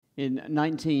In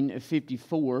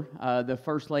 1954, the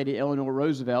First Lady Eleanor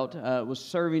Roosevelt was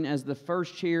serving as the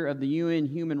first chair of the UN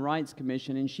Human Rights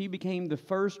Commission, and she became the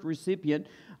first recipient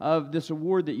of this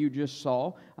award that you just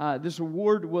saw. This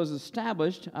award was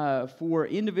established for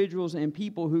individuals and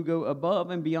people who go above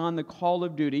and beyond the call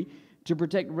of duty to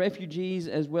protect refugees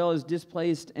as well as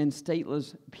displaced and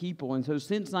stateless people. And so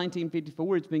since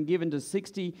 1954, it's been given to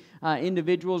 60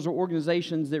 individuals or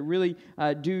organizations that really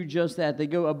do just that. They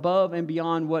go above and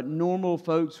beyond what normal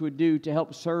folks would do to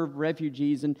help serve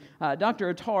refugees. And Dr.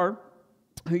 Attar,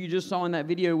 who you just saw in that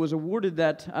video, was awarded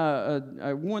that,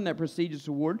 won that prestigious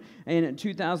award in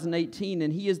 2018,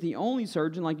 and he is the only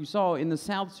surgeon, like you saw, in the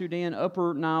South Sudan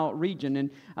Upper Nile region,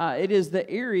 and it is that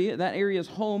area's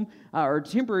home, or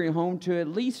temporary home, to at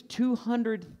least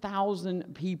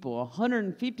 200,000 people.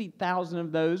 150,000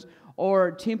 of those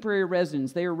are temporary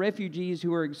residents. They are refugees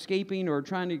who are escaping or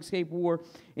trying to escape war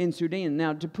in Sudan.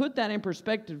 Now, to put that in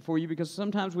perspective for you, because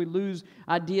sometimes we lose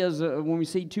ideas when we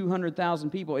see 200,000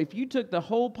 people. If you took the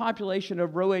whole population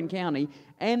of Rowan County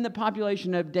and the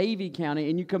population of Davie County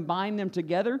and you combine them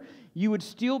together, you would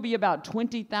still be about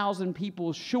 20,000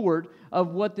 people short of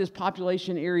what this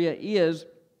population area is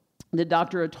that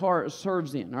Dr. Attar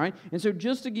serves in, all right? And so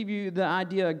just to give you the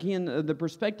idea, again, the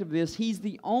perspective of this, he's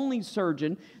the only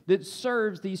surgeon that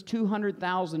serves these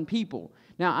 200,000 people.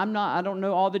 Now, I don't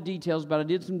know all the details, but I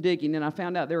did some digging, and I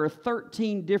found out there are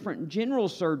 13 different general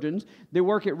surgeons that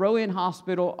work at Rowan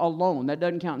Hospital alone. That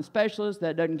doesn't count specialists,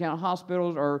 that doesn't count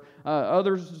hospitals or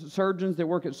other surgeons that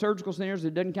work at surgical centers,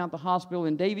 it doesn't count the hospital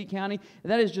in Davie County.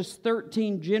 That is just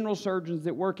 13 general surgeons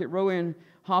that work at Rowan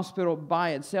Hospital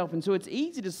by itself. And so it's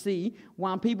easy to see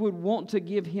why people would want to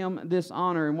give him this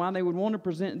honor and why they would want to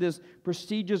present this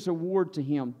prestigious award to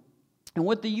him. And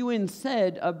what the UN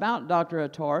said about Dr.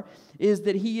 Attar is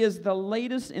that he is the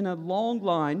latest in a long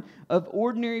line of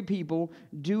ordinary people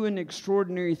doing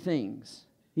extraordinary things.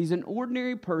 He's an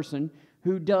ordinary person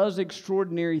who does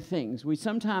extraordinary things. We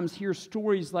sometimes hear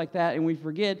stories like that and we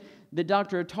forget that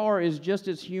Dr. Attar is just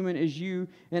as human as you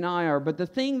and I are. But the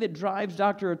thing that drives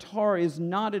Dr. Attar is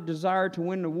not a desire to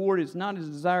win an award. It's not a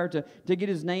desire to get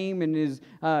his name and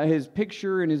his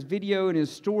picture and his video and his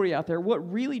story out there.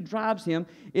 What really drives him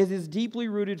is his deeply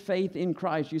rooted faith in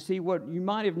Christ. You see, what you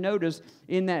might have noticed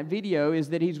in that video is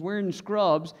that he's wearing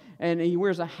scrubs and he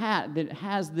wears a hat that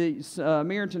has the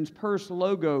Samaritan's Purse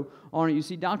logo on it. You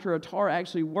see, Dr. Attar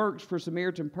actually works for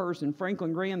Samaritan Purse, and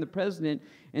Franklin Graham, the president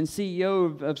and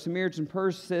CEO of Samaritan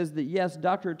Purse, says that yes,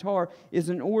 Dr. Attar is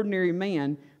an ordinary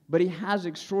man, but he has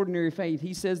extraordinary faith.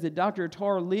 He says that Dr.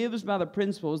 Attar lives by the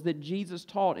principles that Jesus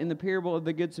taught in the parable of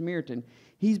the Good Samaritan.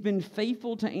 He's been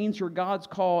faithful to answer God's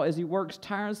call as he works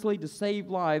tirelessly to save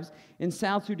lives in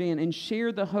South Sudan and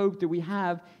share the hope that we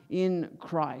have in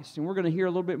Christ. And we're going to hear a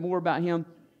little bit more about him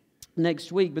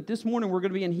next week. But this morning we're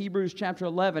going to be in Hebrews chapter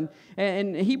 11.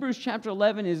 And Hebrews chapter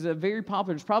 11 is a very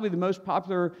popular, it's probably the most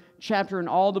popular chapter in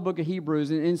all the book of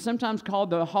Hebrews, and sometimes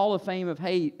called the Hall of Fame of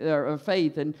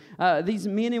faith. And these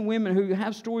men and women who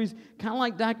have stories kind of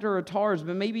like Dr. Attar's,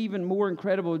 but maybe even more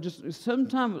incredible, just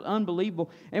sometimes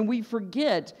unbelievable. And we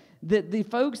forget that the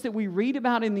folks that we read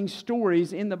about in these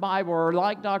stories in the Bible are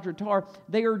like Dr. Attar.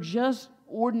 They are just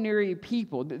ordinary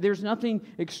people. There's nothing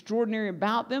extraordinary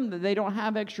about them. They don't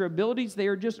have extra abilities. They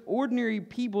are just ordinary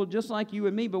people just like you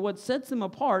and me. But what sets them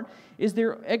apart is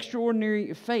their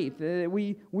extraordinary faith.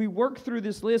 We work through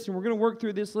this list, and we're going to work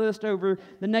through this list over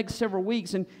the next several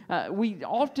weeks. And we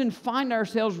often find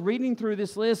ourselves reading through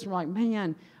this list and we're like,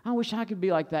 man, I wish I could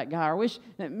be like that guy. I wish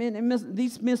that, man,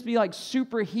 these must be like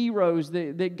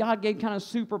superheroes that God gave kind of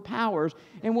superpowers.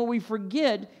 And what we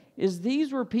forget is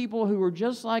these were people who were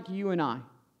just like you and I.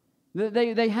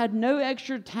 They had no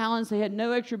extra talents. They had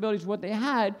no extra abilities. What they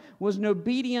had was an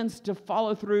obedience to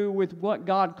follow through with what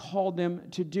God called them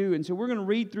to do. And so we're going to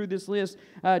read through this list.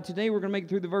 Today we're going to make it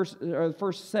through the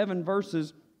first 7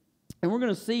 verses. And we're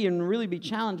going to see and really be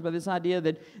challenged by this idea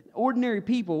that ordinary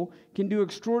people can do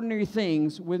extraordinary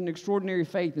things with an extraordinary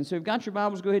faith. And so if you've got your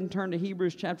Bibles, go ahead and turn to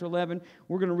Hebrews chapter 11.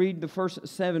 We're going to read the first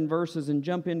 7 verses and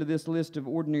jump into this list of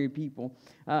ordinary people.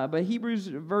 But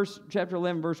Hebrews chapter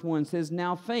 11, verse 1 says,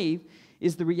 "Now faith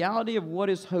is the reality of what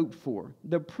is hoped for,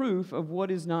 the proof of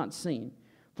what is not seen.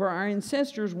 For our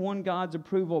ancestors won God's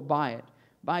approval by it.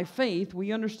 By faith,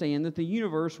 we understand that the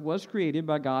universe was created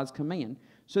by God's command,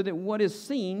 so that what is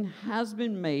seen has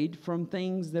been made from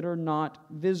things that are not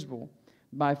visible.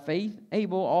 By faith,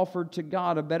 Abel offered to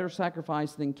God a better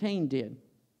sacrifice than Cain did.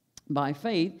 By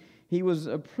faith, he was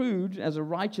approved as a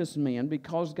righteous man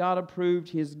because God approved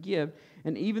his gift,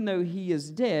 and even though he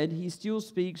is dead, he still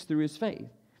speaks through his faith.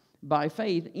 By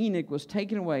faith, Enoch was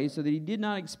taken away so that he did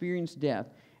not experience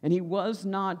death, and he was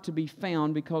not to be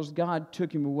found because God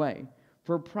took him away.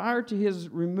 For prior to his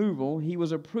removal, he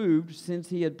was approved since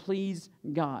he had pleased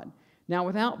God. Now,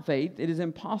 without faith, it is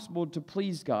impossible to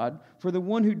please God, for the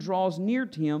one who draws near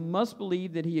to him must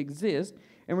believe that he exists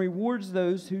and rewards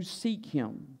those who seek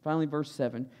him. Finally, verse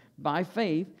 7. By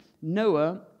faith,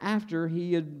 Noah, after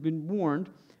he had been warned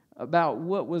about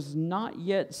what was not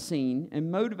yet seen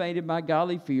and motivated by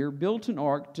godly fear, built an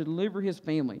ark to deliver his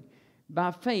family.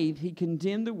 By faith, he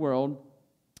condemned the world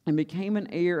and became an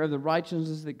heir of the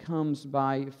righteousness that comes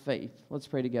by faith. Let's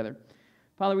pray together.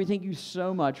 Father, we thank you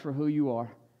so much for who you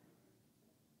are.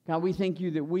 God, we thank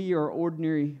you that we are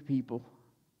ordinary people.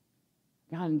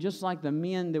 God, and just like the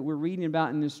men that we're reading about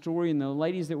in this story and the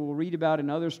ladies that we'll read about in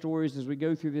other stories as we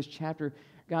go through this chapter,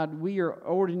 God, we are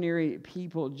ordinary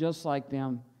people just like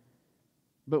them.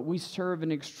 But we serve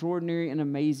an extraordinary and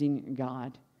amazing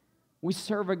God. We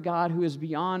serve a God who is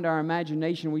beyond our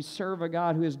imagination. We serve a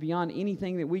God who is beyond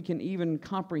anything that we can even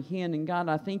comprehend. And God,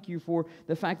 I thank you for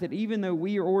the fact that even though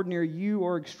we are ordinary, you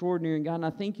are extraordinary. And God, and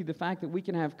I thank you the fact that we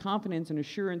can have confidence and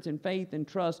assurance and faith and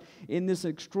trust in this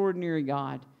extraordinary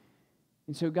God.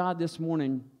 And so, God, this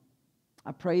morning,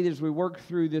 I pray that as we work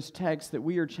through this text that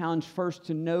we are challenged first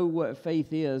to know what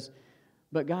faith is,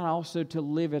 but God, also to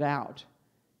live it out.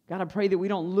 God, I pray that we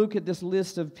don't look at this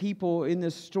list of people in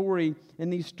this story, in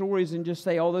these stories, and just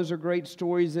say, oh, those are great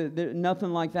stories. That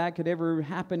nothing like that could ever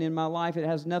happen in my life. It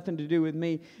has nothing to do with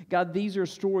me. God, these are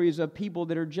stories of people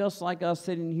that are just like us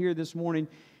sitting here this morning.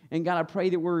 And God, I pray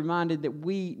that we're reminded that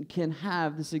we can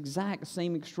have this exact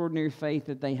same extraordinary faith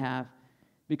that they have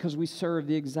because we serve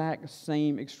the exact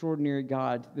same extraordinary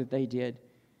God that they did.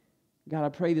 God, I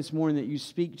pray this morning that you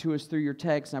speak to us through your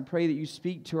text. And I pray that you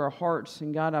speak to our hearts.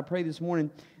 And God, I pray this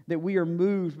morning that we are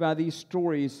moved by these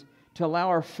stories to allow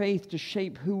our faith to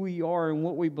shape who we are and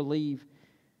what we believe.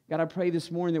 God, I pray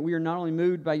this morning that we are not only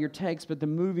moved by your text, but the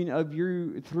moving of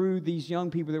you through these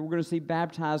young people that we're going to see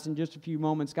baptized in just a few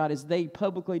moments, God, as they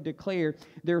publicly declare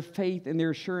their faith and their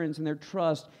assurance and their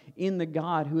trust in the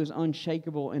God who is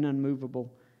unshakable and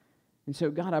unmovable. And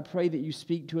so, God, I pray that you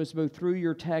speak to us both through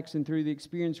your text and through the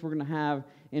experience we're going to have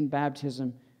in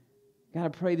baptism. God, I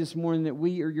pray this morning that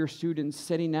we are your students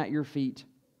sitting at your feet.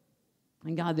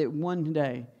 And God, that one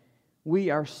day we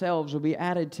ourselves will be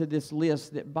added to this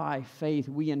list that by faith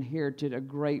we inherited a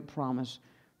great promise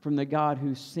from the God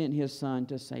who sent his Son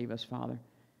to save us, Father.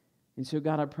 And so,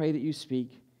 God, I pray that you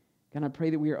speak. God, I pray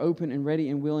that we are open and ready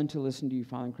and willing to listen to you,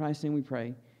 Father. In Christ's name we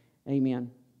pray.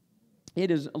 Amen. It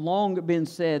has long been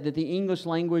said that the English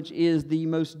language is the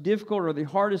most difficult or the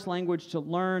hardest language to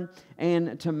learn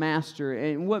and to master.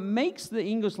 And what makes the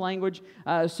English language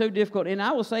so difficult, and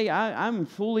I will say I'm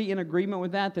fully in agreement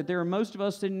with that there are most of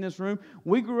us sitting in this room,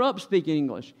 we grew up speaking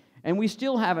English. And we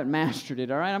still haven't mastered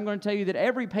it, all right? I'm going to tell you that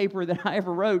every paper that I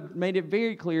ever wrote made it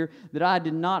very clear that I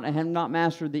have not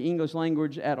mastered the English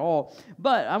language at all.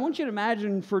 But I want you to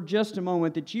imagine for just a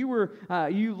moment that you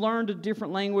learned a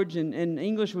different language and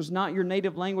English was not your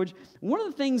native language. One of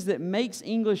the things that makes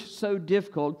English so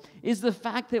difficult is the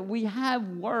fact that we have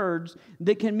words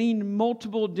that can mean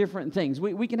multiple different things.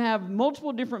 We can have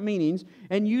multiple different meanings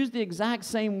and use the exact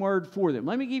same word for them.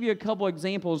 Let me give you a couple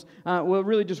examples.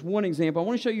 Really just one example. I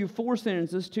want to show you 4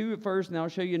 sentences, 2 at first, and I'll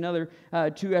show you another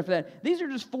 2 after that. These are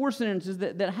just 4 sentences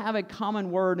that have a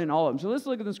common word in all of them. So let's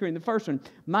look at the screen. The first one,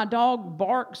 my dog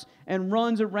barks and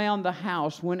runs around the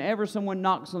house whenever someone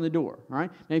knocks on the door. All right.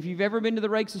 Now, if you've ever been to the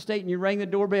Rakes estate and you rang the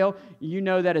doorbell, you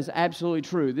know that is absolutely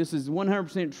true. This is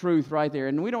 100% truth right there.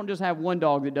 And we don't just have one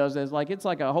dog that does this. It's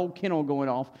like a whole kennel going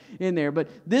off in there. But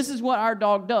this is what our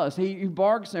dog does. He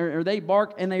barks, or they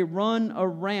bark, and they run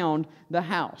around the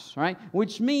house, right?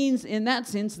 Which means, in that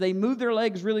sense, they move their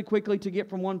legs really quickly to get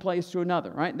from one place to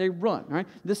another, right? They run, right?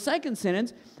 The second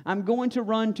sentence, I'm going to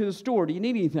run to the store. Do you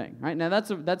need anything? Right? Now,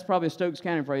 that's probably a Stokes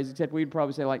County phrase, except we'd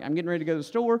probably say, I'm getting ready to go to the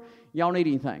store. Y'all need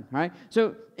anything, right?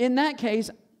 So, in that case,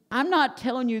 I'm not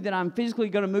telling you that I'm physically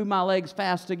going to move my legs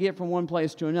fast to get from one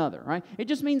place to another, right? It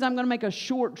just means I'm going to make a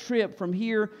short trip from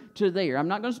here to there. I'm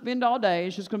not going to spend all day.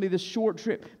 It's just going to be this short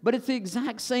trip. But it's the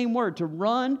exact same word, to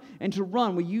run and to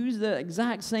run. We use the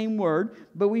exact same word,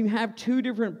 but we have 2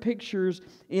 different pictures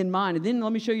in mind. And then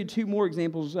let me show you 2 more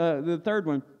examples. The third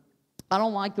one. I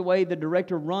don't like the way the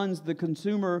director runs the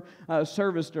consumer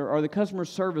service or the customer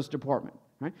service department.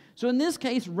 Right? So in this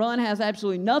case, run has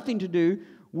absolutely nothing to do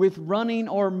with running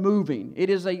or moving. It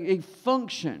is a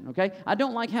function, okay? I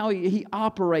don't like how he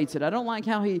operates it. I don't like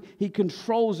how he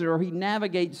controls it or he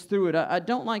navigates through it. I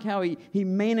don't like how he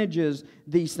manages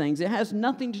these things. It has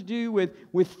nothing to do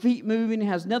with feet moving. It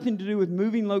has nothing to do with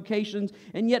moving locations,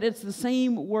 and yet it's the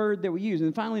same word that we use.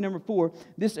 And finally, number 4,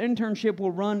 this internship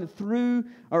will run through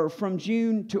or from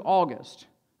June to August.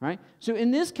 Right? So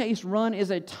in this case, run is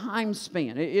a time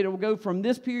span. It will go from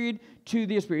this period to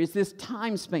this period. It's this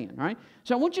time span, right?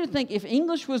 So I want you to think, if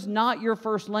English was not your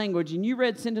first language and you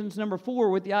read sentence number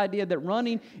 4 with the idea that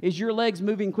running is your legs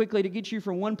moving quickly to get you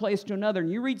from one place to another,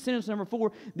 and you read sentence number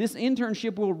 4, this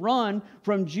internship will run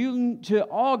from June to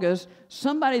August,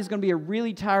 somebody's going to be a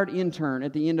really tired intern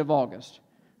at the end of August.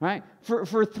 Right?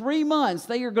 For 3 months,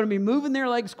 they are going to be moving their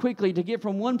legs quickly to get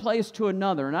from one place to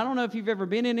another. And I don't know if you've ever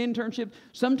been in internships.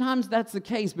 Sometimes that's the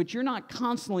case, but you're not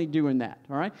constantly doing that.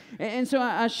 All right? And so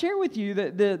I share with you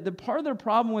that the part of the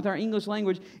problem with our English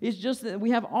language is just that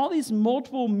we have all these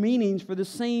multiple meanings for the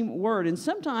same word. And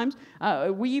sometimes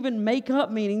we even make up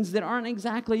meanings that aren't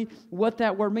exactly what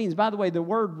that word means. By the way, the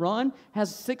word run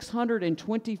has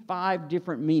 625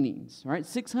 different meanings. All right?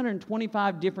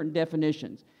 625 different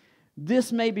definitions.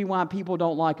 This may be why people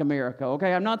don't like America,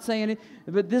 okay? I'm not saying it,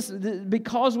 but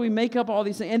because we make up all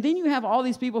these things. And then you have all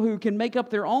these people who can make up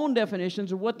their own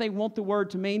definitions of what they want the word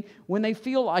to mean when they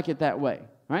feel like it that way,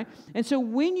 right? And so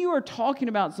when you are talking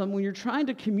about something, when you're trying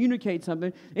to communicate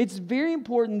something, it's very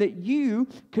important that you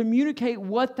communicate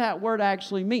what that word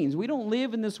actually means. We don't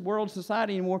live in this world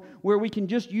society anymore where we can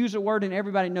just use a word and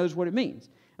everybody knows what it means.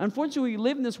 Unfortunately, we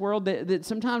live in this world that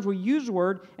sometimes we use a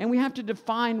word and we have to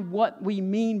define what we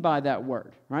mean by that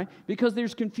word, right? Because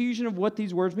there's confusion of what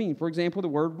these words mean. For example, the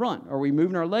word run. Are we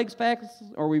moving our legs fast?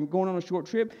 Are we going on a short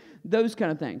trip? Those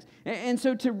kind of things. And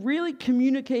so to really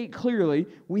communicate clearly,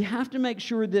 we have to make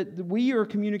sure that we are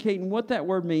communicating what that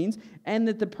word means and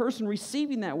that the person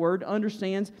receiving that word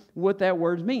understands what that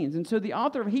word means. And so the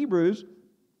author of Hebrews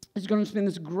is going to spend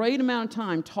this great amount of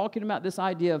time talking about this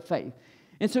idea of faith.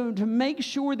 And so to make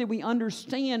sure that we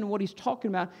understand what he's talking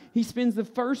about, he spends the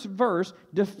first verse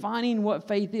defining what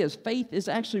faith is. Faith is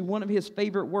actually one of his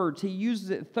favorite words. He uses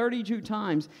it 32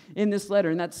 times in this letter,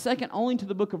 and that's second only to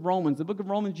the book of Romans. The book of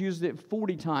Romans uses it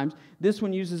 40 times. This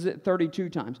one uses it 32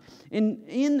 times.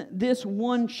 In this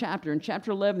one chapter, in chapter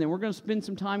 11, and we're going to spend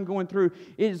some time going through,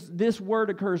 this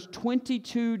word occurs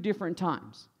 22 different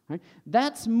times. Right?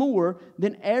 That's more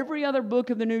than every other book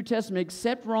of the New Testament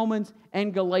except Romans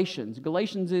and Galatians.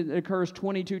 Galatians, it occurs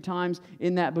 22 times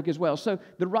in that book as well. So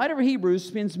the writer of Hebrews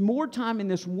spends more time in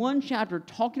this one chapter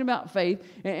talking about faith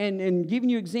and giving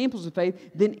you examples of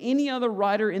faith than any other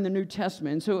writer in the New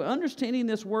Testament. And so understanding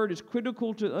this word is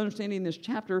critical to understanding this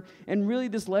chapter and really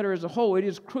this letter as a whole. It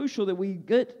is crucial that we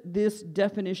get this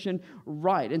definition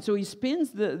right. And so he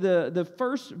spends the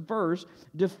first verse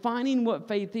defining what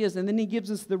faith is, and then he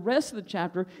gives us the rest of the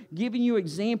chapter giving you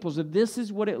examples of this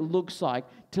is what it looks like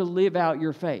to live out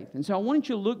your faith. And so I want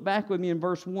you to look back with me in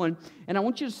verse 1, and I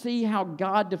want you to see how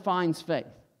God defines faith.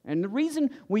 And the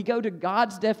reason we go to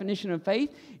God's definition of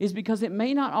faith is because it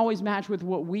may not always match with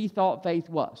what we thought faith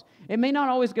was. It may not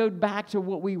always go back to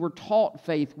what we were taught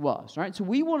faith was, right? So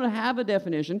we want to have a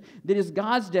definition that is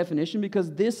God's definition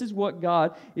because this is what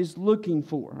God is looking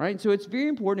for, right? So it's very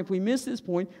important. If we miss this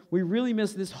point, we really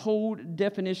miss this whole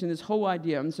definition, this whole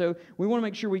idea. And so we want to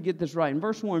make sure we get this right. In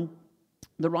verse 1,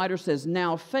 the writer says,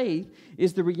 "Now faith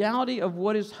is the reality of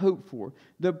what is hoped for,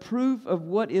 the proof of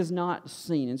what is not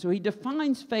seen." And so he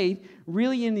defines faith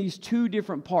really in these two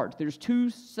different parts. There's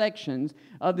two sections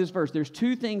of this verse. There's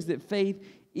two things that faith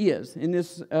is in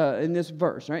this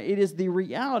verse, right? It is the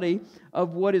reality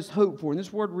of what is hoped for. And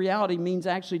this word reality means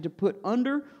actually to put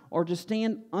under or to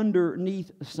stand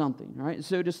underneath something, right?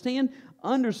 So to stand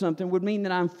under something would mean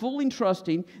that I'm fully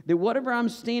trusting that whatever I'm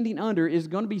standing under is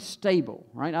going to be stable,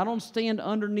 right? I don't stand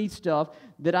underneath stuff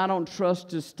that I don't trust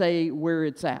to stay where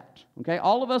it's at, okay?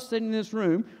 All of us sitting in this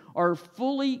room are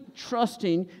fully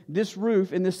trusting this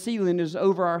roof and the ceiling is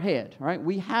over our head, right?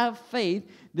 We have faith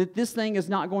that this thing is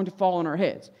not going to fall on our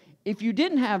heads. If you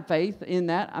didn't have faith in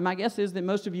that, my guess is that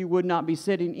most of you would not be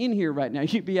sitting in here right now.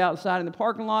 You'd be outside in the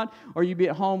parking lot, or you'd be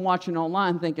at home watching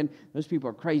online thinking, those people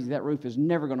are crazy, that roof is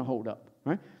never going to hold up,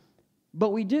 right?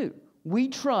 But we do. We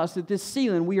trust that this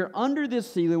ceiling, we are under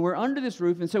this ceiling, we're under this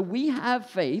roof, and so we have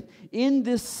faith in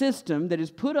this system that is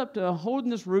put up to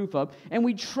holding this roof up, and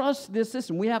we trust this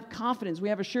system. We have confidence, we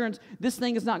have assurance, this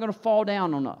thing is not going to fall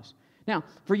down on us. Now,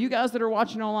 for you guys that are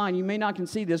watching online, you may not can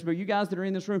see this, but you guys that are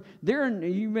in this room,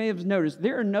 you may have noticed,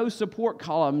 there are no support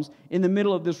columns in the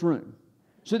middle of this room.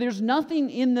 So there's nothing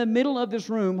in the middle of this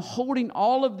room holding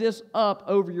all of this up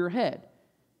over your head.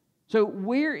 So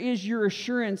where is your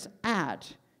assurance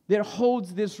at that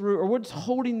holds this roof, or what's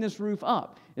holding this roof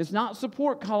up? It's not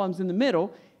support columns in the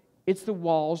middle, it's the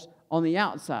walls on the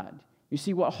outside. You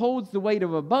see, what holds the weight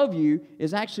of above you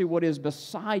is actually what is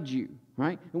beside you,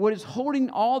 right? And what is holding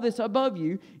all this above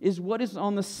you is what is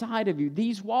on the side of you.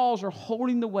 These walls are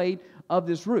holding the weight of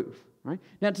this roof, right?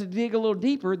 Now, to dig a little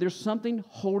deeper, there's something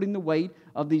holding the weight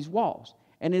of these walls.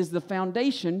 And it is the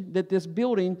foundation that this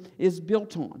building is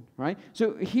built on, right?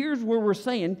 So here's where we're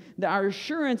saying that our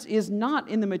assurance is not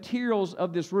in the materials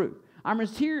of this roof.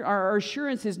 Our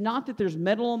assurance is not that there's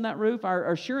metal on that roof.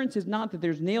 Our assurance is not that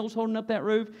there's nails holding up that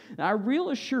roof. Our real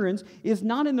assurance is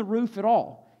not in the roof at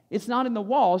all. It's not in the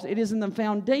walls. It is in the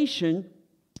foundation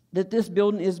that this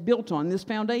building is built on. This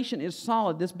foundation is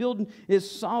solid. This building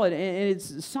is solid, and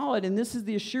it's solid, and this is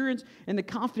the assurance and the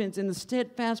confidence and the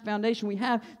steadfast foundation we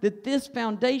have that this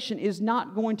foundation is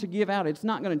not going to give out. It's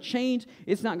not going to change.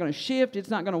 It's not going to shift. It's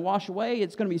not going to wash away.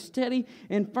 It's going to be steady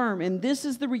and firm, and this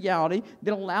is the reality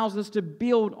that allows us to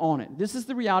build on it. This is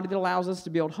the reality that allows us to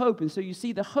build hope, and so you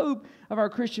see the hope of our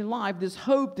Christian life, this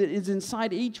hope that is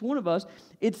inside each one of us,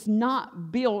 it's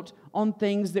not built on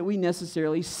things that we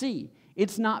necessarily see.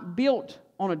 It's not built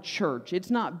on a church. It's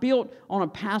not built on a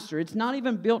pastor. It's not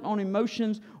even built on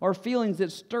emotions or feelings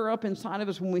that stir up inside of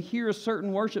us when we hear a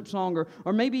certain worship song,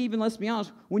 or maybe even, let's be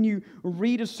honest, when you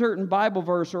read a certain Bible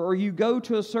verse, or you go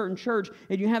to a certain church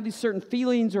and you have these certain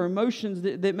feelings or emotions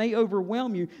that may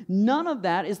overwhelm you. None of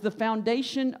that is the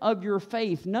foundation of your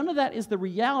faith. None of that is the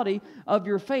reality of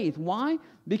your faith. Why?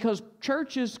 Because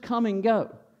churches come and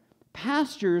go.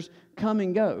 Pastors come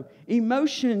and go.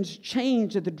 Emotions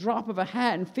change at the drop of a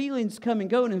hat, and feelings come and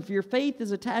go. And if your faith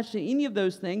is attached to any of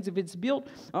those things, if it's built,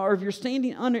 or if you're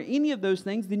standing under any of those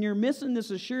things, then you're missing this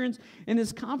assurance and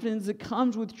this confidence that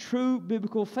comes with true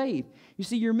biblical faith. You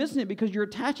see, you're missing it because you're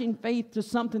attaching faith to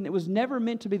something that was never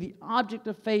meant to be the object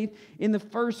of faith in the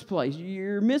first place.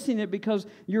 You're missing it because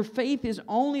your faith is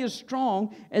only as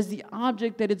strong as the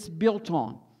object that it's built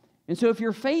on. And so if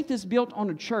your faith is built on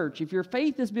a church, if your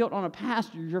faith is built on a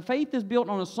pastor, if your faith is built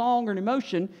on a song or an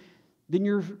emotion, then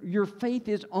your faith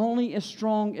is only as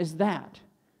strong as that.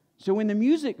 So when the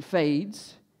music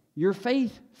fades, your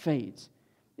faith fades.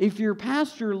 If your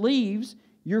pastor leaves,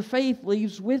 your faith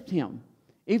leaves with him.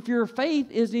 If your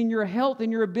faith is in your health and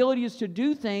your abilities to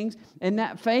do things, and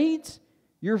that fades,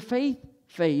 your faith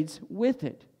fades with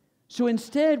it. So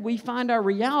instead, we find our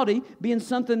reality being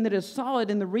something that is solid,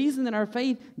 and the reason that our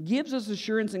faith gives us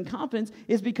assurance and confidence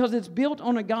is because it's built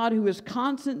on a God who is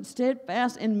constant,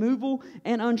 steadfast, and immovable,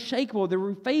 and unshakable.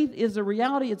 The faith is a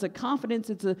reality, it's a confidence,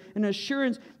 it's an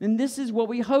assurance, and this is what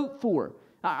we hope for.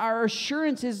 Our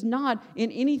assurance is not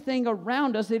in anything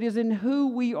around us, it is in who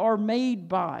we are made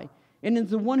by. And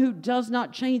it's the one who does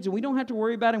not change. And we don't have to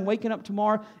worry about him waking up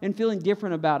tomorrow and feeling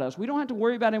different about us. We don't have to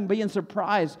worry about him being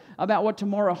surprised about what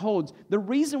tomorrow holds. The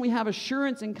reason we have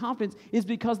assurance and confidence is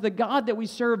because the God that we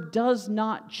serve does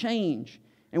not change.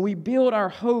 And we build our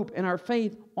hope and our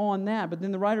faith on that. But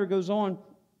then the writer goes on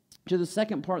to the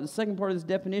second part of this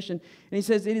definition, and he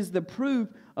says it is the proof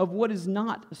of what is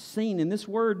not seen. And this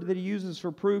word that he uses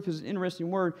for proof is an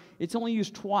interesting word. It's only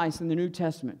used twice in the New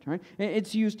Testament, right?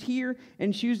 It's used here,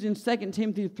 and it's used in 2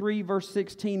 Timothy 3, verse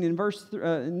 16.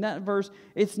 In that verse,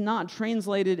 it's not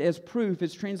translated as proof,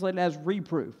 it's translated as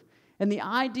reproof. And the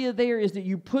idea there is that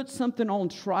you put something on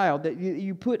trial, that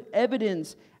you put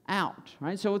evidence out,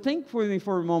 right? So think for me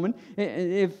for a moment.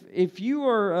 If you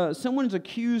are someone is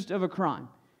accused of a crime,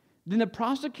 then the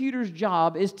prosecutor's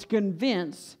job is to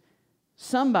convince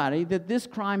somebody that this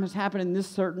crime has happened and this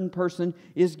certain person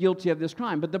is guilty of this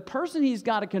crime. But the person he's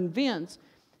got to convince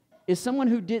is someone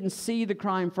who didn't see the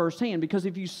crime firsthand. Because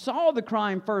if you saw the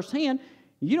crime firsthand,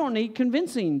 you don't need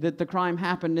convincing that the crime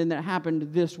happened and that it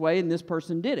happened this way and this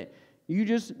person did it. You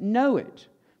just know it.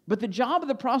 But the job of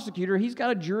the prosecutor, he's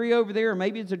got a jury over there, or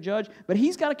maybe it's a judge, but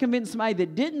he's got to convince somebody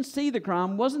that didn't see the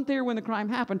crime, wasn't there when the crime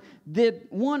happened,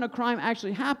 that, one, a crime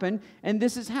actually happened, and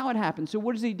this is how it happened. So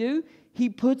what does he do? He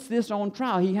puts this on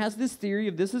trial. He has this theory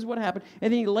of this is what happened,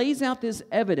 and then he lays out this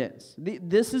evidence.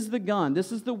 This is the gun.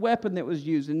 This is the weapon that was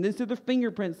used, and these are the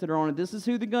fingerprints that are on it. This is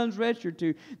who the gun's registered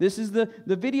to. This is the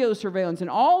video surveillance, and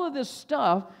all of this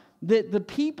stuff that the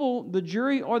people, the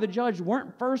jury or the judge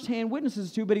weren't firsthand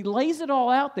witnesses to, but he lays it all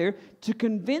out there to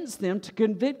convince them to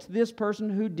convict this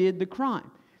person who did the crime.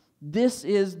 This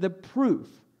is the proof,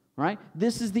 right?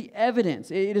 This is the evidence.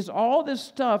 It is all this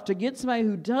stuff to get somebody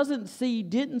who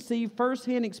didn't see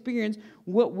firsthand experience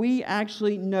what we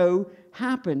actually know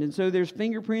happened. And so there's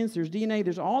fingerprints, there's DNA,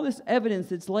 there's all this evidence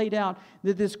that's laid out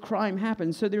that this crime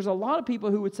happened. So there's a lot of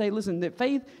people who would say, listen, that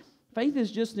faith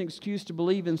is just an excuse to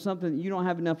believe in something that you don't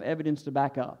have enough evidence to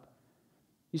back up.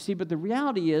 You see, but the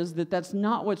reality is that that's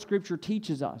not what Scripture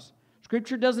teaches us.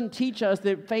 Scripture doesn't teach us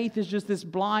that faith is just this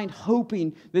blind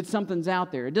hoping that something's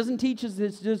out there. It doesn't teach us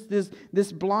it's just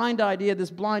this blind idea,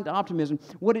 this blind optimism.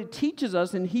 What it teaches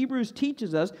us, and Hebrews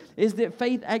teaches us, is that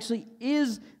faith actually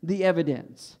is the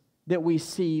evidence that we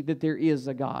see that there is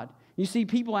a God. You see,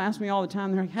 people ask me all the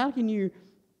time, they're like, how can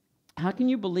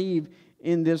you believe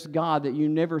in this God that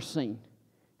you've never seen?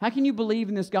 How can you believe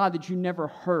in this God that you never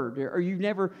heard or you've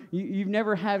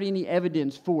never had any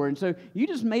evidence for? And so you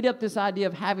just made up this idea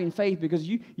of having faith because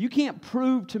you can't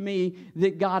prove to me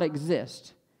that God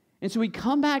exists. And so we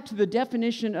come back to the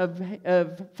definition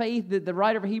of faith that the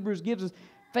writer of Hebrews gives us.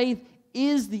 Faith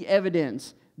is the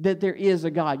evidence that there is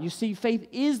a God. You see, faith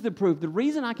is the proof. The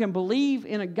reason I can believe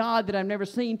in a God that I've never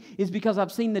seen is because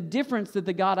I've seen the difference that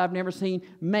the God I've never seen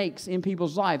makes in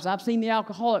people's lives. I've seen the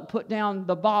alcoholic put down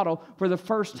the bottle for the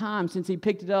first time since he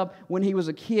picked it up when he was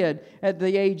a kid at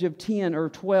the age of 10 or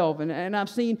 12. And I've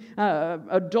seen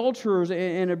adulterers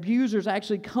and abusers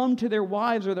actually come to their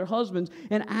wives or their husbands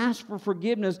and ask for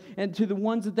forgiveness and to the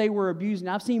ones that they were abusing.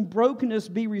 I've seen brokenness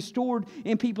be restored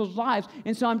in people's lives.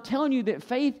 And so I'm telling you that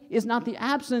faith is not the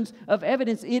absence of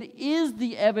evidence. It is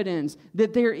the evidence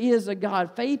that there is a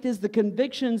God. Faith is the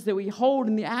convictions that we hold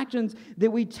and the actions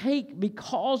that we take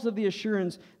because of the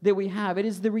assurance that we have. It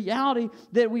is the reality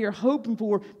that we are hoping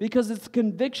for because it's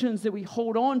convictions that we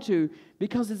hold on to,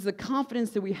 because it's the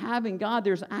confidence that we have in God.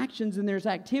 There's actions and there's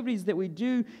activities that we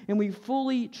do, and we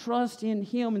fully trust in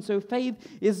Him. And so faith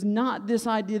is not this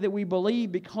idea that we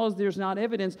believe because there's not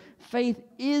evidence. Faith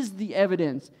is the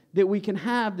evidence that we can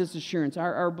have this assurance.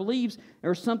 Our beliefs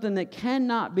are something that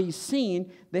cannot be seen.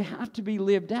 They have to be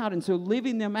lived out. And so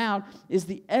living them out is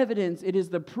the evidence. It is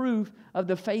the proof of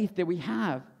the faith that we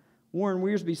have. Warren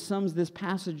Wiersbe sums this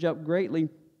passage up greatly,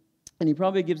 and he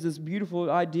probably gives this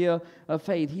beautiful idea of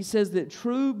faith. He says that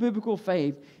true biblical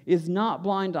faith is not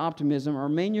blind optimism or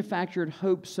manufactured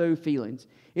hope-so feelings.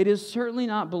 It is certainly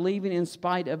not believing in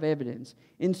spite of evidence.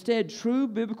 Instead, true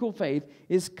biblical faith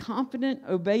is confident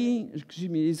obedience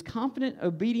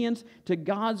to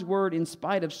God's word in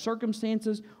spite of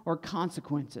circumstances or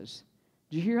consequences.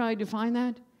 Do you hear how I define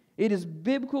that? It is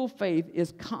biblical faith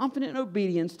is confident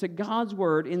obedience to God's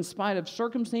word in spite of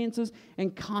circumstances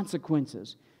and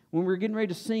consequences. When we were getting ready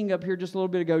to sing up here just a little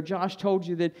bit ago, Josh told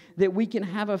you that we can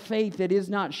have a faith that is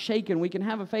not shaken. We can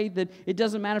have a faith that it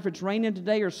doesn't matter if it's raining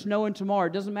today or snowing tomorrow.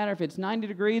 It doesn't matter if it's 90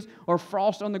 degrees or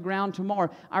frost on the ground tomorrow.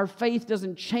 Our faith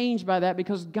doesn't change by that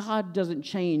because God doesn't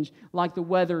change like the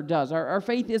weather does. Our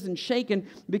faith isn't shaken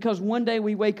because one day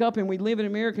we wake up and we live in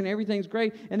America and everything's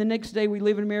great, and the next day we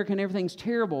live in America and everything's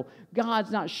terrible.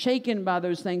 God's not shaken by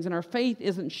those things, and our faith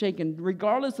isn't shaken.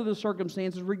 Regardless of the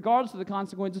circumstances, regardless of the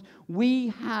consequences, we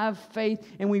have faith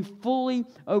and we fully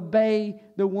obey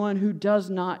the one who does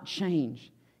not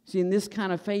change. See, and this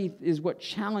kind of faith is what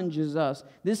challenges us.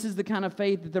 This is the kind of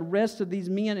faith that the rest of these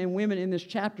men and women in this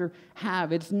chapter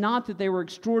have. It's not that they were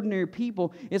extraordinary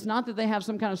people. It's not that they have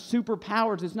some kind of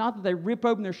superpowers. It's not that they rip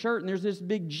open their shirt and there's this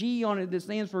big G on it that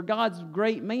stands for God's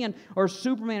great man or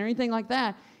Superman or anything like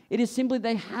that. It is simply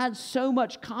they had so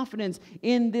much confidence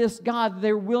in this God that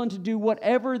they were willing to do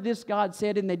whatever this God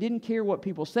said, and they didn't care what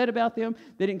people said about them.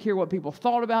 They didn't care what people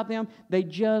thought about them. They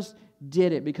just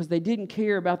did it because they didn't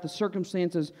care about the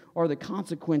circumstances or the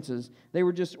consequences. They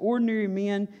were just ordinary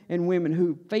men and women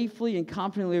who faithfully and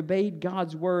confidently obeyed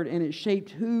God's word, and it shaped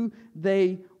who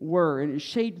they were. And it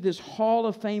shaped this hall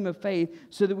of fame of faith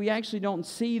so that we actually don't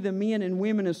see the men and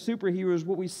women as superheroes.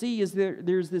 What we see is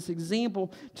there's this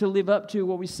example to live up to.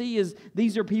 What we see is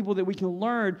these are people that we can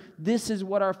learn. This is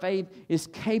what our faith is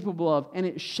capable of, and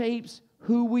it shapes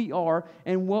who we are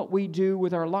and what we do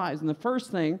with our lives. And the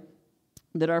first thing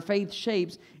that our faith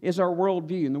shapes is our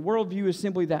worldview. And the worldview is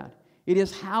simply that. It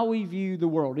is how we view the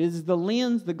world. It is the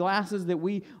lens, the glasses that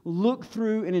we look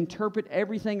through and interpret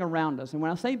everything around us. And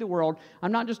when I say the world,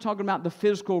 I'm not just talking about the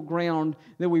physical ground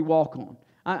that we walk on.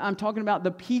 I'm talking about the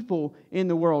people in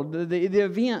the world, the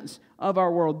events of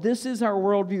our world. This is our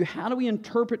worldview. How do we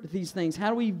interpret these things? How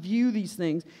do we view these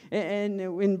things? And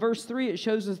in verse 3, it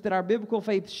shows us that our biblical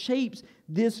faith shapes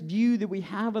this view that we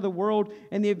have of the world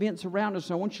and the events around us.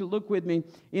 So I want you to look with me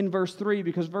in verse 3,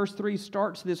 because verse 3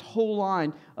 starts this whole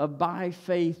line of by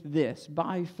faith this,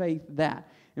 by faith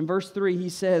that. In verse 3, he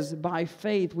says, by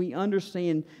faith we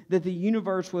understand that the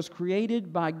universe was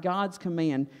created by God's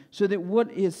command, so that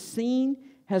what is seen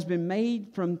has been made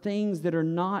from things that are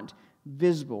not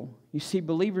visible. You see,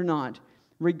 believe it or not,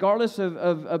 regardless of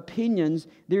opinions,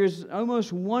 there's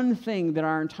almost one thing that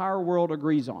our entire world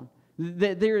agrees on.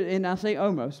 And I say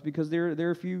almost because there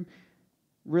are a few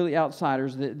really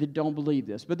outsiders that don't believe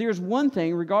this. But there's one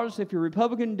thing, regardless if you're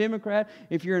Republican, Democrat,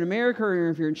 if you're in America or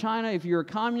if you're in China, if you're a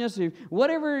communist,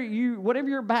 whatever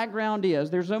your background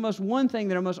is, there's almost one thing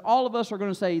that almost all of us are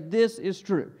going to say, this is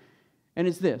true. And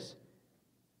it's this,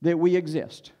 that we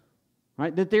exist.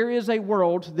 Right? That there is a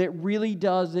world that really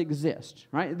does exist.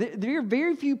 Right? There are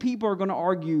very few people are going to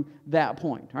argue that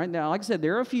point. Right? Now, like I said,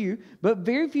 there are a few, but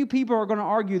very few people are going to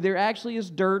argue there actually is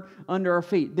dirt under our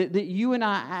feet. That you and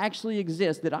I actually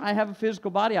exist. That I have a physical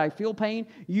body. I feel pain.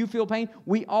 You feel pain.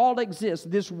 We all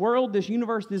exist. This world, this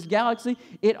universe, this galaxy,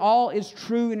 it all is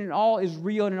true and it all is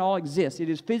real and it all exists. It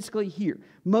is physically here.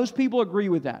 Most people agree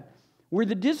with that. Where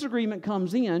the disagreement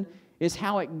comes in is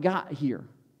how it got here.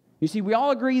 You see, we all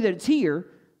agree that it's here.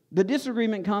 The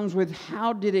disagreement comes with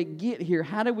how did it get here?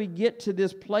 How did we get to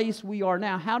this place we are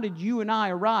now? How did you and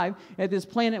I arrive at this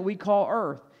planet we call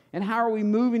Earth? And how are we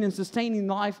moving and sustaining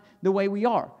life the way we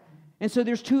are? And so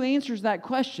there's two answers to that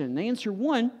question. The answer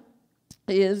one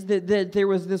is that there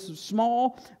was this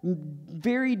small,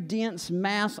 very dense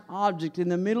mass object in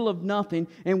the middle of nothing,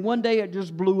 and one day it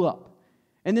just blew up.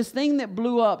 And this thing that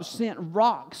blew up sent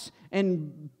rocks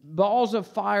and balls of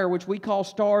fire, which we call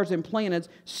stars and planets,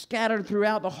 scattered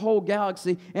throughout the whole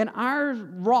galaxy. And our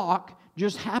rock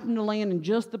just happened to land in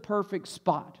just the perfect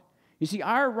spot. You see,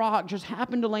 our rock just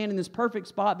happened to land in this perfect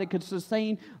spot that could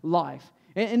sustain life.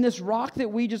 And this rock that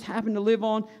we just happened to live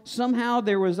on, somehow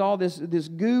there was all this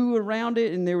goo around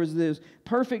it, and there was this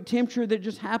perfect temperature that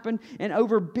just happened. And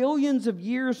over billions of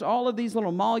years, all of these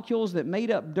little molecules that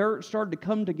made up dirt started to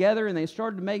come together, and they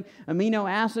started to make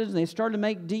amino acids, and they started to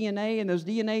make DNA, and those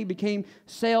DNA became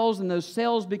cells, and those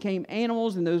cells became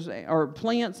animals, and those are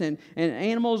plants and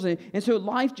animals. And so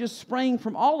life just sprang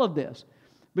from all of this.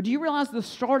 But do you realize the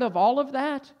start of all of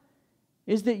that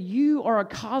is that you are a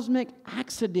cosmic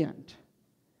accident?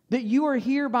 That you are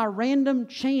here by random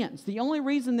chance. The only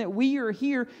reason that we are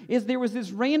here is there was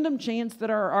this random chance that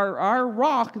our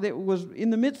rock that was in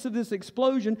the midst of this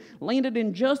explosion landed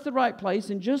in just the right place,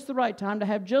 in just the right time, to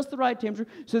have just the right temperature,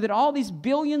 so that all these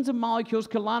billions of molecules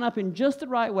could line up in just the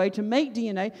right way to make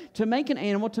DNA, to make an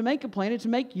animal, to make a planet, to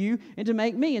make you, and to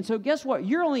make me. And so guess what?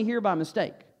 You're only here by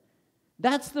mistake.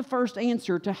 That's the first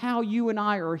answer to how you and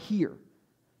I are here.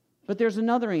 But there's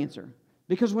another answer.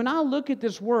 Because when I look at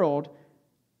this world,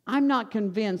 I'm not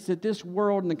convinced that this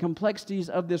world and the complexities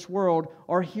of this world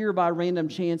are here by random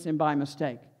chance and by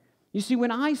mistake. You see,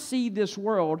 when I see this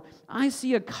world, I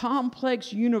see a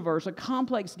complex universe, a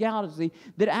complex galaxy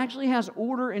that actually has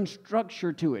order and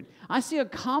structure to it. I see a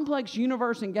complex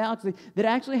universe and galaxy that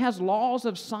actually has laws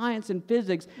of science and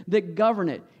physics that govern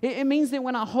it. It means that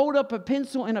when I hold up a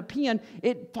pencil and a pen,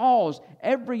 it falls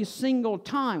every single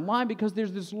time. Why? Because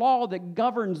there's this law that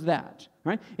governs that.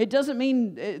 Right? It doesn't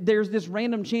mean there's this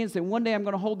random chance that one day I'm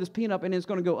going to hold this pen up and it's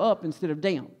going to go up instead of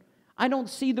down. I don't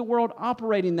see the world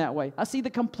operating that way. I see the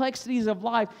complexities of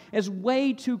life as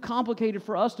way too complicated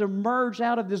for us to merge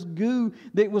out of this goo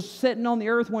that was sitting on the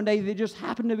earth one day that just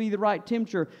happened to be the right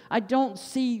temperature. I don't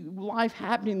see life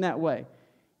happening that way.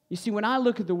 You see, when I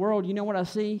look at the world, you know what I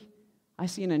see? I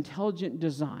see an intelligent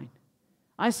design.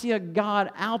 I see a God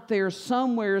out there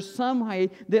somewhere, some way,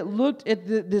 that looked at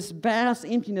this vast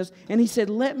emptiness, and He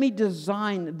said, let me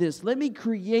design this. Let me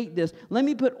create this. Let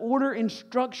me put order and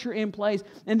structure in place,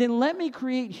 and then let me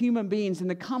create human beings in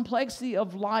the complexity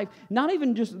of life, not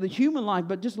even just the human life,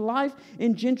 but just life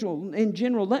in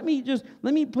general. Let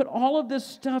me put all of this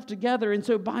stuff together. And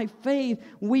so by faith,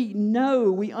 we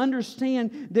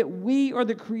understand that we are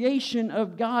the creation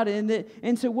of God.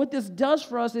 And so what this does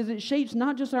for us is it shapes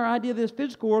not just our idea of this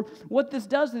physical world. What this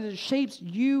does is it shapes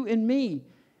you and me.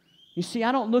 You see,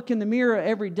 I don't look in the mirror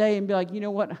every day and be like, you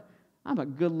know what? I'm a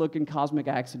good-looking cosmic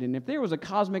accident. If there was a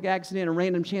cosmic accident, a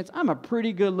random chance, I'm a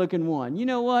pretty good-looking one. You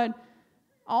know what?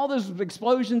 All those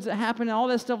explosions that happen, all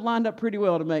that stuff lined up pretty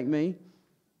well to make me.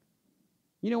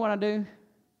 You know what I do?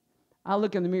 I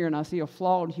look in the mirror and I see a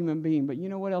flawed human being, but you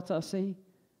know what else I see?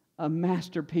 A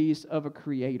masterpiece of a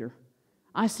creator.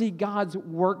 I see God's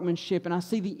workmanship, and I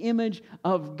see the image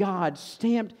of God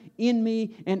stamped in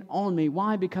me and on me.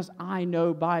 Why? Because I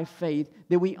know by faith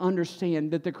that we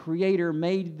understand that the Creator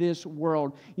made this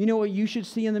world. You know what you should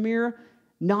see in the mirror?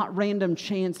 Not random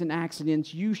chance and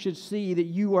accidents. You should see that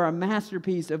you are a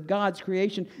masterpiece of God's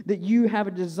creation, that you have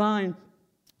a design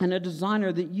and a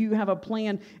designer, that you have a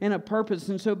plan and a purpose.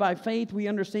 And so by faith, we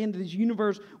understand that this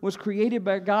universe was created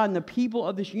by God, and the people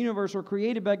of this universe are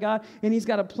created by God, and He's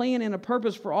got a plan and a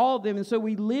purpose for all of them. And so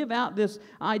we live out this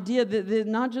idea that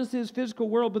not just this physical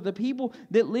world, but the people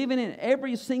that live in it,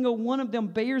 every single one of them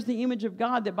bears the image of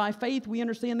God, that by faith we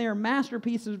understand they are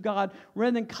masterpieces of God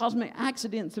rather than cosmic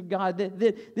accidents of God, that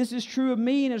this is true of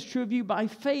me and it's true of you. By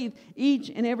faith, each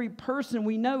and every person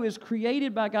we know is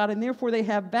created by God, and therefore they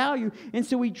have value, and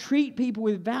so we treat people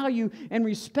with value and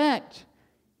respect.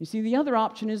 You see, the other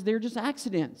option is they're just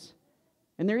accidents,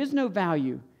 and there is no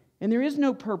value, and there is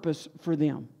no purpose for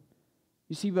them.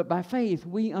 You see, but by faith,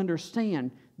 we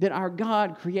understand that our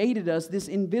God created us, this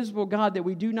invisible God that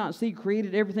we do not see,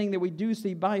 created everything that we do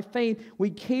see. By faith, we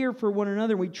care for one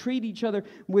another, and we treat each other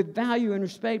with value and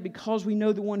respect because we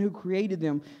know the one who created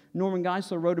them. Norman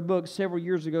Geisler wrote a book several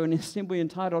years ago, and it's simply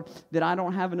entitled, "That I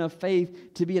Don't Have Enough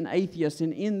Faith to Be an Atheist."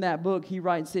 And in that book, he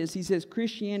writes this. He says,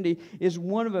 Christianity is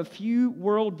one of a few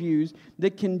worldviews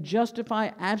that can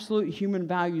justify absolute human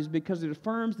values because it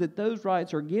affirms that those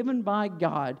rights are given by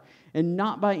God and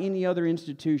not by any other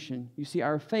institution. You see,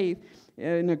 our faith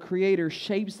in a Creator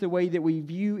shapes the way that we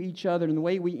view each other and the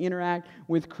way we interact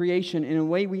with creation and the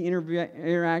way we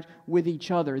interact with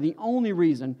each other. The only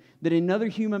reason that another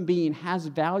human being has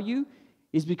value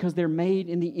is because they're made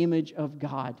in the image of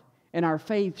God. And our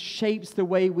faith shapes the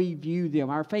way we view them.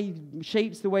 Our faith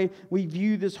shapes the way we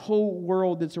view this whole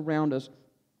world that's around us.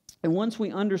 And once we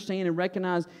understand and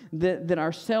recognize that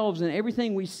ourselves and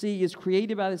everything we see is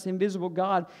created by this invisible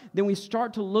God, then we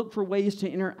start to look for ways to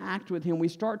interact with Him. We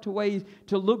start to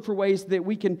look for ways that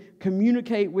we can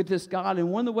communicate with this God. And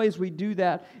one of the ways we do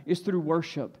that is through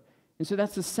worship. And so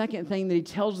that's the second thing that he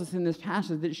tells us in this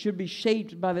passage, that it should be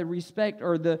shaped by the respect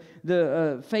or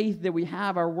the faith that we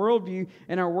have. Our worldview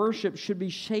and our worship should be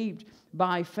shaped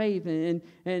by faith. And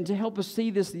to help us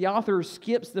see this, the author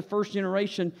skips the first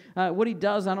generation. What he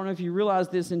does, I don't know if you realize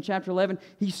this, in chapter 11,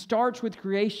 he starts with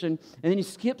creation, and then he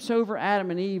skips over Adam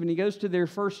and Eve, and he goes to their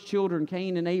first children,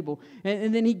 Cain and Abel.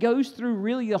 And then he goes through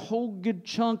really a whole good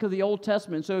chunk of the Old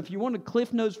Testament. So if you want a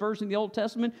Cliff Notes verse in the Old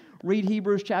Testament, read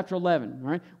Hebrews chapter 11.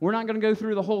 All right? We're not going to go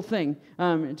through the whole thing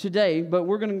today, but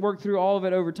we're going to work through all of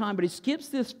it over time. But he skips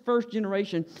this first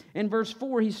generation. In verse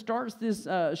 4, he starts this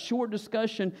short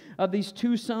discussion of these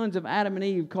two sons of Adam and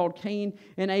Eve called Cain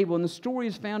and Abel. And the story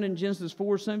is found in Genesis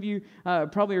 4. Some of you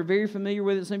probably are very familiar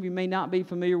with it. Some of you may not be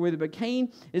familiar with it. But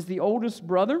Cain is the oldest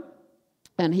brother,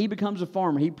 and he becomes a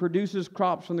farmer. He produces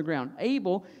crops from the ground.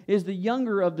 Abel is the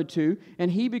younger of the two, and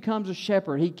he becomes a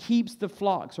shepherd. He keeps the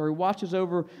flocks, or he watches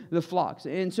over the flocks.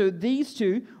 And so these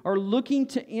two are looking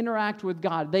to interact with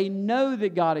God. They know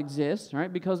that God exists,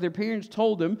 right? Because their parents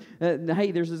told them,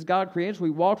 hey, there's this God created. So we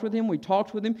walked with Him. We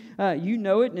talked with Him. You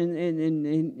know it,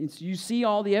 and you see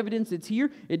all the evidence that's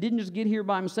here. It didn't just get here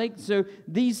by mistake. So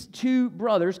these two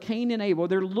brothers, Cain and Abel,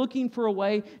 they're looking for a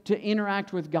way to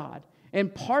interact with God.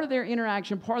 And part of their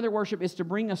interaction, part of their worship is to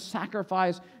bring a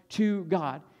sacrifice to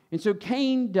God. And so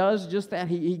Cain does just that.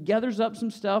 He gathers up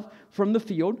some stuff from the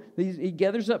field. He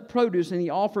gathers up produce and he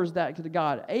offers that to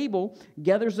God. Abel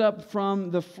gathers up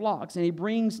from the flocks, and he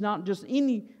brings not just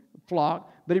any flock,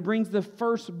 but he brings the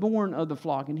firstborn of the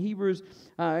flock. In Hebrews,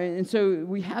 and so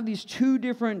we have these two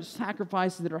different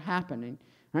sacrifices that are happening.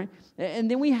 Right?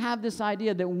 And then we have this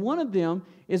idea that one of them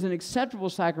is an acceptable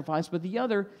sacrifice, but the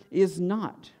other is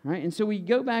not. Right? And so we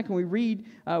go back and we read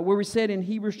where we said in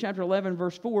Hebrews chapter 11,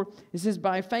 verse 4, it says,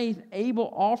 by faith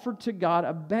Abel offered to God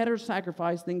a better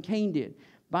sacrifice than Cain did.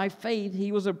 By faith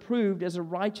he was approved as a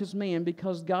righteous man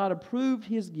because God approved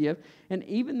his gift, and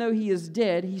even though he is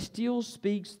dead, he still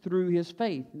speaks through his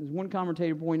faith. As one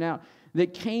commentator pointed out,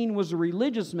 that Cain was a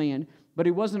religious man, but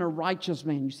he wasn't a righteous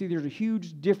man. You see, there's a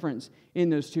huge difference in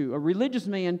those two. A religious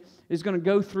man is going to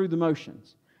go through the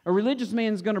motions. A religious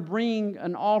man is going to bring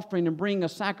an offering and bring a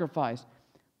sacrifice.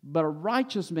 But a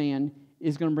righteous man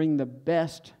is going to bring the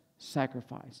best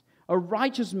sacrifice. A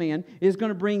righteous man is going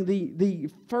to bring the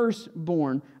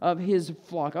firstborn of his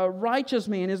flock. A righteous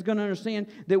man is going to understand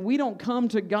that we don't come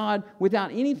to God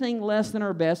without anything less than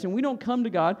our best, and we don't come to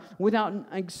God without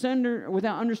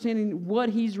understanding what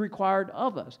He's required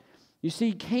of us. You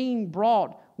see, Cain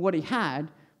brought what he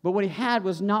had, but what he had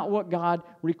was not what God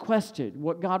requested.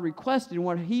 What God requested, and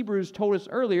what Hebrews told us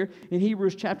earlier in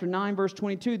Hebrews chapter 9, verse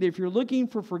 22, that if you're looking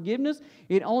for forgiveness,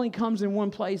 it only comes in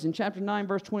one place. In chapter 9,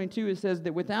 verse 22, it says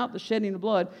that without the shedding of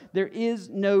blood, there is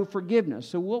no forgiveness.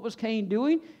 So what was Cain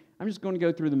doing? I'm just going to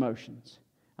go through the motions.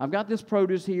 I've got this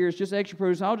produce here. It's just extra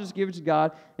produce. I'll just give it to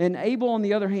God. And Abel, on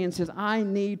the other hand, says, I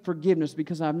need forgiveness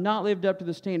because I've not lived up to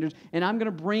the standards, and I'm going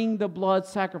to bring the blood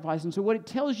sacrifice. And so what it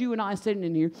tells you and I sitting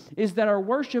in here is that our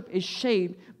worship is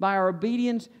shaped by our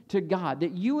obedience to God,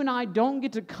 that you and I don't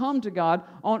get to come to God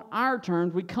on our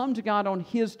terms. We come to God on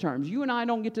His terms. You and I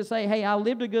don't get to say, hey, I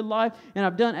lived a good life, and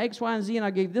I've done X, Y, and Z, and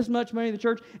I gave this much money to the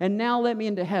church, and now let me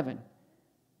into heaven.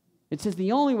 It says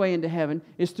the only way into heaven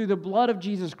is through the blood of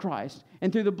Jesus Christ.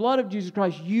 And through the blood of Jesus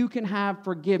Christ, you can have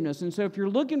forgiveness. And so if you're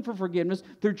looking for forgiveness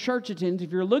through church attendance,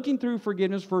 if you're looking through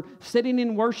forgiveness for sitting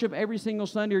in worship every single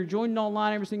Sunday or joining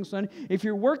online every single Sunday, if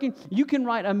you're working, you can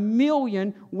write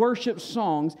 1,000,000 worship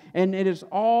songs, and it is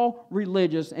all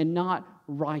religious and not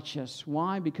righteous.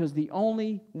 Why? Because the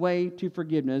only way to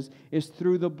forgiveness is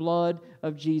through the blood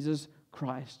of Jesus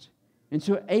Christ. And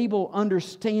so Abel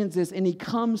understands this, and he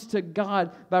comes to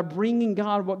God by bringing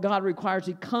God what God requires.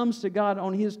 He comes to God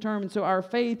on His term. And so our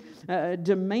faith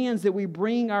demands that we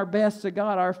bring our best to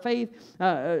God. Our faith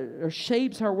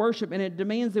shapes our worship, and it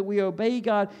demands that we obey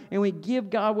God and we give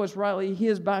God what's rightly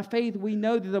His. By faith, we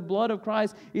know that the blood of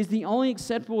Christ is the only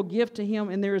acceptable gift to Him,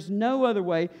 and there is no other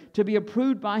way to be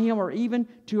approved by Him or even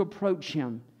to approach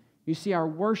Him. You see, our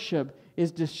worship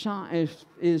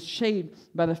is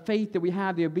shaped by the faith that we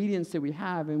have, the obedience that we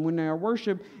have. And when our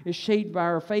worship is shaped by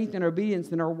our faith and obedience,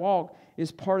 then our walk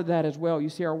is part of that as well. You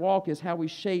see, our walk is how we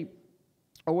shape,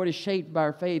 or what is shaped by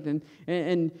our faith,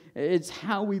 and it's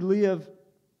how we live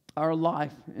our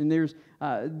life. And there's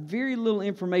very little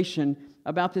information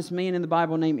about this man in the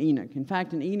Bible named Enoch. In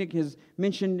fact, Enoch is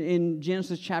mentioned in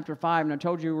Genesis chapter 5, and I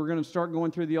told you we're going to start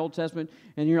going through the Old Testament,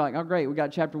 and you're like, oh great, we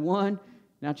got chapter 1,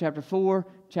 now chapter 4,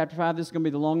 chapter 5, this is going to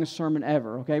be the longest sermon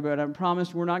ever, okay? But I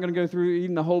promise we're not going to go through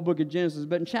even the whole book of Genesis.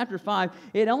 But in chapter 5,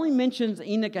 it only mentions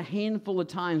Enoch a handful of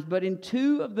times. But in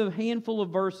 2 of the handful of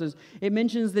verses, it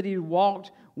mentions that he walked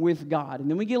with God.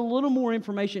 And then we get a little more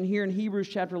information here in Hebrews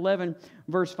chapter 11,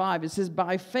 verse 5. It says,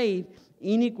 by faith,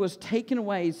 Enoch was taken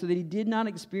away so that he did not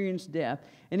experience death.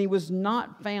 And he was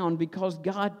not found because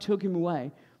God took him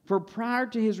away. For prior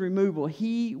to his removal,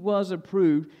 he was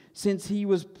approved since he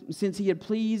had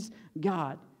pleased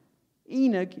God.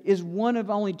 Enoch is one of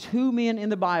only 2 men in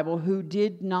the Bible who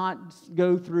did not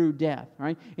go through death.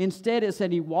 Right? Instead, it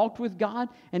said he walked with God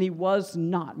and he was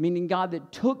not, meaning God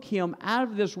that took him out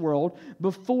of this world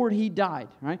before he died.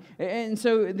 Right? And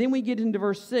so then we get into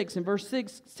verse 6, and verse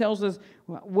 6 tells us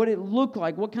what it looked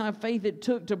like, what kind of faith it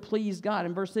took to please God.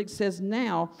 And verse 6 says,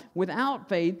 now, without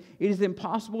faith, it is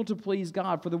impossible to please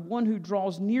God, for the one who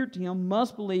draws near to Him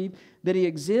must believe that He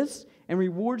exists and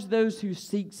rewards those who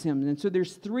seeks Him. And so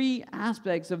there's 3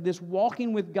 aspects of this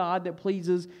walking with God that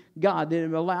pleases God,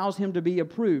 that allows Him to be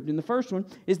approved. And the first one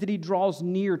is that he draws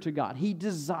near to God. He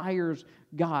desires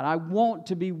God. I want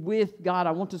to be with God.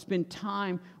 I want to spend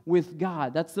time with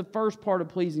God. That's the first part of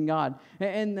pleasing God.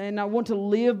 And I want to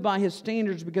live by His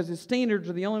standards because His standards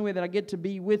are the only way that I get to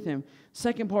be with Him.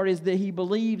 Second part is that he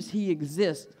believes He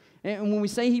exists. And when we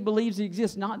say he believes He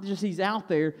exists, not just He's out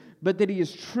there, but that He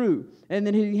is true, and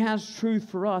that He has truth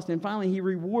for us. And finally, he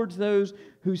rewards those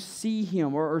who see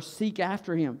Him or seek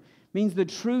after Him. It means the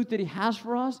truth that He has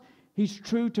for us, He's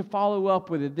true to follow up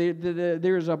with it.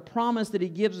 There's a promise that He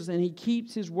gives us, and He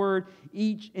keeps His word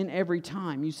each and every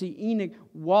time. You see, Enoch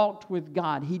walked with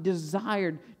God. He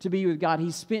desired to be with God.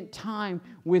 He spent time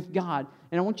with God.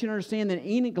 And I want you to understand that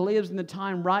Enoch lives in the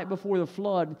time right before the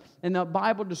flood, and the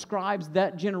Bible describes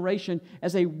that generation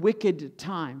as a wicked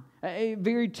time, a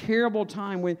very terrible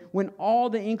time when all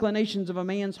the inclinations of a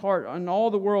man's heart and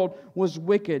all the world was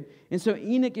wicked. And so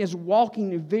Enoch is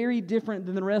walking very different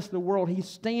than the rest of the world. He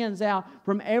stands out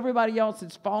from everybody else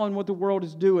that's following what the world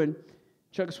is doing.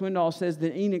 Chuck Swindoll says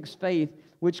that Enoch's faith,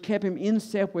 which kept him in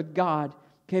step with God,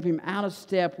 kept him out of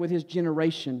step with his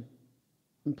generation,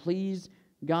 and pleased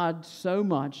God so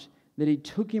much that He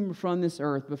took him from this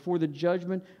earth before the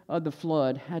judgment of the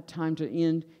flood had time to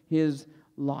end his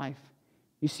life.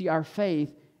 You see, our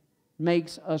faith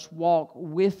makes us walk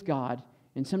with God,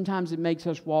 and sometimes it makes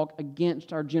us walk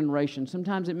against our generation.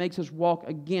 Sometimes it makes us walk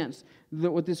against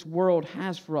what this world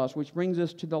has for us, which brings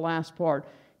us to the last part.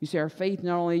 You see, our faith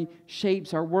not only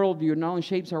shapes our worldview, it not only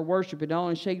shapes our worship, it not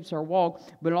only shapes our walk,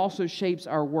 but it also shapes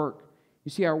our work. You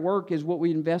see, our work is what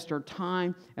we invest our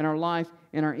time and our life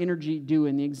and our energy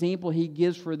doing. The example he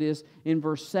gives for this in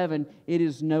verse 7, it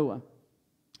is Noah.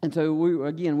 And so,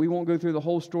 we won't go through the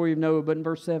whole story of Noah, but in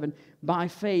verse 7, by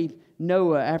faith,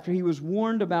 Noah, after he was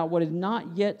warned about what had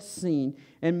not yet seen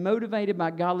and motivated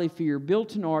by godly fear,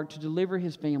 built an ark to deliver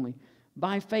his family.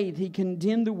 By faith, he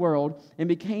condemned the world and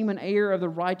became an heir of the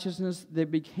righteousness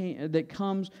that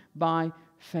comes by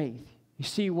faith. You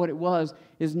see, what it was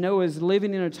is Noah's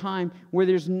living in a time where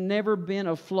there's never been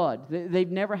a flood.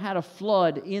 They've never had a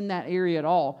flood in that area at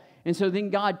all. And so then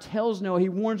God tells Noah, he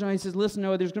warns Noah, he says, listen,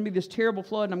 Noah, there's going to be this terrible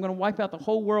flood, and I'm going to wipe out the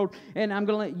whole world, and I'm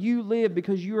going to let you live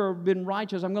because you have been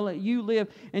righteous. I'm going to let you live.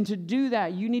 And to do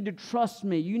that, you need to trust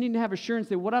me. You need to have assurance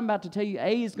that what I'm about to tell you,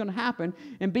 A, is going to happen,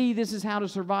 and B, this is how to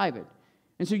survive it.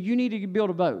 And so you need to build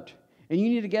a boat. And you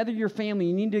need to gather your family.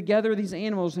 You need to gather these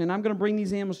animals, and I'm going to bring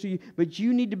these animals to you. But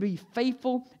you need to be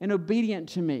faithful and obedient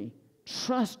to me.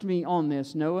 Trust me on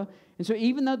this, Noah. And so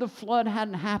even though the flood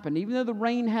hadn't happened, even though the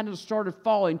rain hadn't started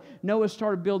falling, Noah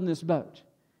started building this boat.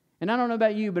 And I don't know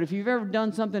about you, but if you've ever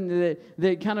done something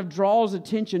that kind of draws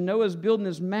attention, Noah's building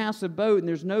this massive boat, and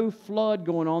there's no flood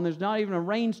going on. There's not even a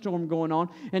rainstorm going on.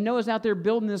 And Noah's out there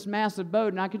building this massive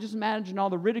boat, and I could just imagine all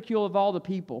the ridicule of all the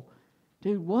people.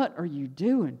 Dude, what are you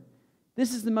doing?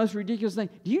 This is the most ridiculous thing.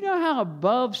 Do you know how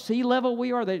above sea level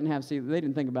we are? They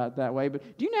didn't think about it that way,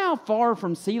 but do you know how far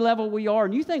from sea level we are?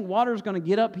 And you think water is going to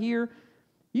get up here?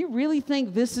 You really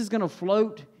think this is going to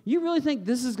float? You really think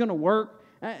this is going to work?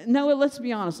 No, let's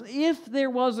be honest. If there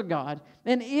was a God,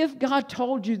 and if God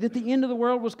told you that the end of the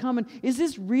world was coming, is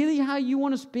this really how you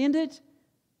want to spend it?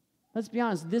 Let's be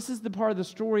honest. This is the part of the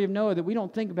story of Noah that we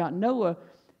don't think about. Noah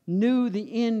knew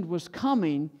the end was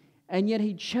coming, and yet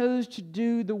he chose to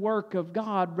do the work of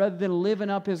God rather than living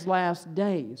up his last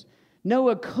days.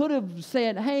 Noah could have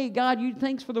said, hey, God,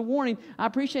 thanks for the warning. I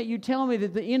appreciate you telling me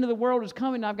that the end of the world is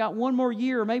coming. I've got one more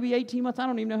year, or maybe 18 months. I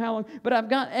don't even know how long, but I've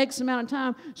got X amount of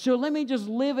time. So let me just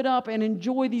live it up and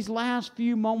enjoy these last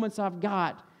few moments I've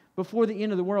got before the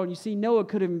end of the world. You see, Noah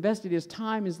could have invested his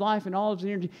time, his life, and all of his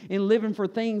energy in living for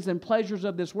things and pleasures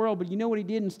of this world. But you know what he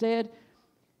did instead?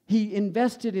 He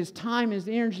invested his time, his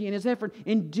energy, and his effort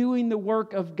in doing the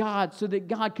work of God so that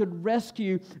God could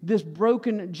rescue this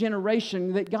broken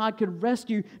generation, that God could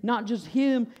rescue not just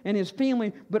him and his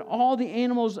family, but all the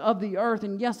animals of the earth.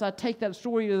 And yes, I take that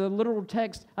story as the literal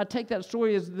text. I take that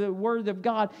story as the word of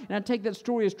God, and I take that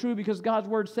story as true because God's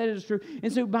word said it is true.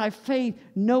 And so by faith,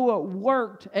 Noah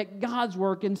worked at God's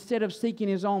work instead of seeking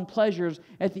his own pleasures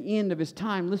at the end of his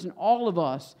time. Listen, all of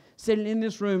us sitting in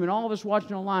this room and all of us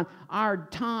watching online, our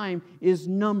time is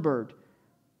numbered.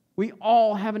 We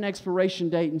all have an expiration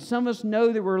date, and some of us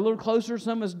know that we're a little closer.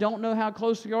 Some of us don't know how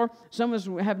close we are. Some of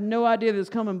us have no idea that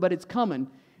it's coming, but it's coming.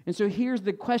 And so here's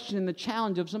the question and the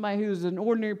challenge of somebody who's an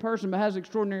ordinary person but has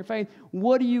extraordinary faith.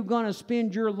 What are you going to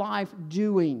spend your life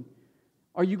doing?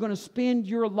 Are you going to spend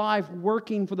your life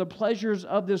working for the pleasures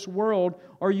of this world,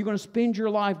 or are you going to spend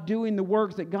your life doing the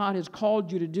work that God has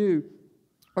called you to do?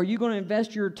 Are you going to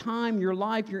invest your time, your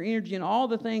life, your energy, and all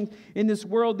the things in this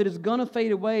world that is going to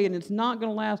fade away and it's not going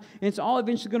to last and it's all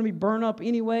eventually going to be burned up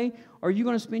anyway? Or are you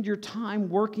going to spend your time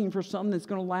working for something that's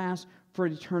going to last for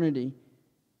eternity?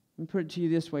 Let me put it to you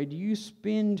this way. Do you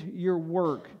spend your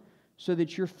work so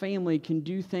that your family can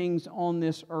do things on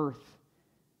this earth?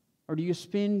 Or do you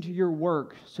spend your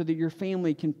work so that your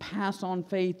family can pass on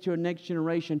faith to a next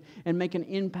generation and make an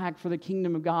impact for the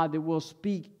kingdom of God that will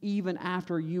speak even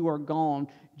after you are gone,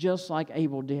 just like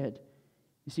Abel did?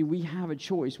 You see, we have a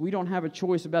choice. We don't have a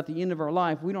choice about the end of our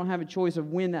life. We don't have a choice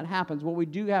of when that happens. What we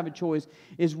do have a choice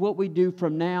is what we do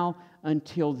from now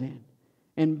until then.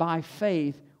 And by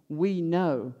faith, we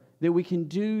know that we can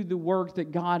do the work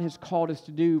that God has called us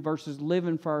to do versus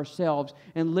living for ourselves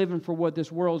and living for what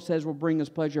this world says will bring us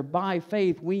pleasure. By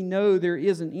faith, we know there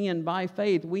is an end. By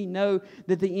faith, we know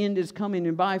that the end is coming.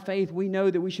 And by faith, we know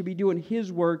that we should be doing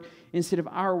His work instead of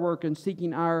our work and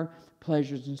seeking our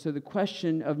pleasures. And so the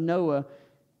question of Noah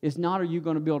is not, are you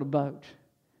going to build a boat?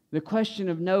 The question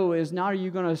of Noah is not, are you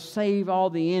going to save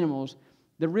all the animals?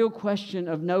 The real question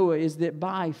of Noah is that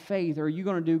by faith, are you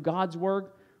going to do God's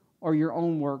work or your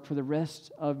own work for the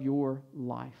rest of your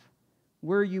life?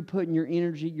 Where are you putting your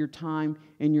energy, your time,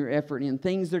 and your effort in?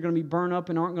 Things that are going to be burned up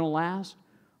and aren't going to last,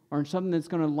 or in something that's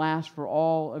going to last for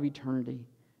all of eternity?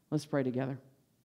 Let's pray together.